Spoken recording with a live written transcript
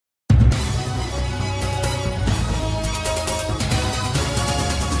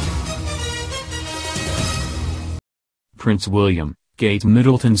Prince William, Kate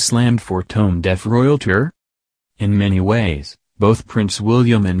Middleton slammed for tone-deaf royal tour? In many ways, both Prince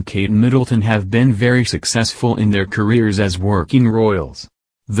William and Kate Middleton have been very successful in their careers as working royals.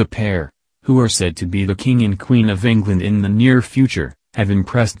 The pair, who are said to be the King and Queen of England in the near future, have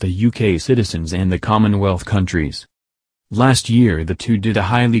impressed the UK citizens and the Commonwealth countries. Last year the two did a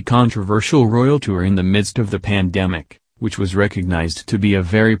highly controversial royal tour in the midst of the pandemic, which was recognized to be a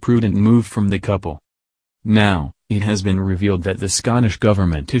very prudent move from the couple. Now, it has been revealed that the Scottish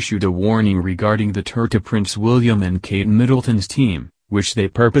government issued a warning regarding the tour to Prince William and Kate Middleton's team, which they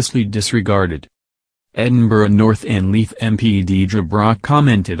purposely disregarded. Edinburgh North and Leith MP Deirdre Brock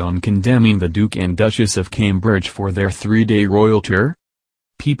commented on condemning the Duke and Duchess of Cambridge for their 3-day royal tour.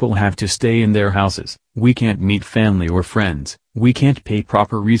 "People have to stay in their houses, we can't meet family or friends, we can't pay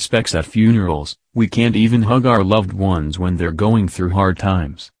proper respects at funerals, we can't even hug our loved ones when they're going through hard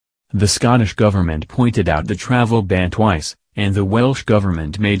times." The Scottish government pointed out the travel ban twice, and the Welsh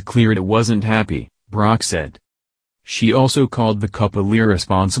government made clear it wasn't happy, Brock said. She also called the couple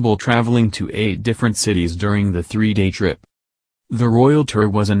irresponsible traveling to 8 different cities during the 3-day trip. The royal tour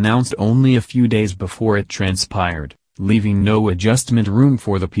was announced only a few days before it transpired, leaving no adjustment room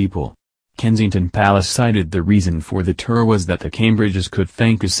for the people. Kensington Palace cited the reason for the tour was that the Cambridges could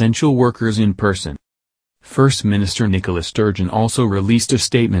thank essential workers in person. First Minister Nicola Sturgeon also released a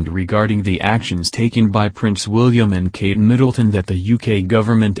statement regarding the actions taken by Prince William and Kate Middleton that the UK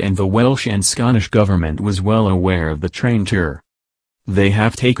government and the Welsh and Scottish government was well aware of the train tour. They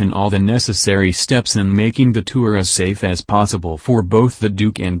have taken all the necessary steps in making the tour as safe as possible for both the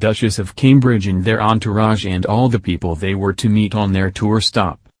Duke and Duchess of Cambridge and their entourage and all the people they were to meet on their tour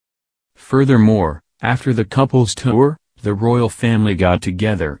stop. Furthermore, after the couple's tour, the royal family got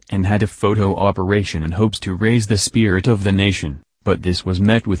together and had a photo operation in hopes to raise the spirit of the nation, but this was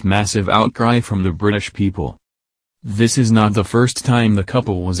met with massive outcry from the British people. This is not the first time the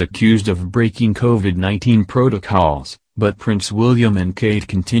couple was accused of breaking COVID-19 protocols, but Prince William and Kate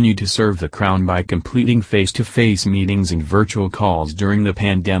continue to serve the crown by completing face-to-face meetings and virtual calls during the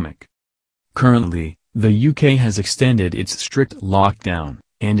pandemic. Currently, the UK has extended its strict lockdown,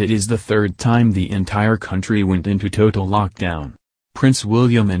 and it is the 3rd time the entire country went into total lockdown. Prince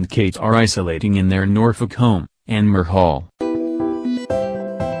William and Kate are isolating in their Norfolk home, Anmer Hall.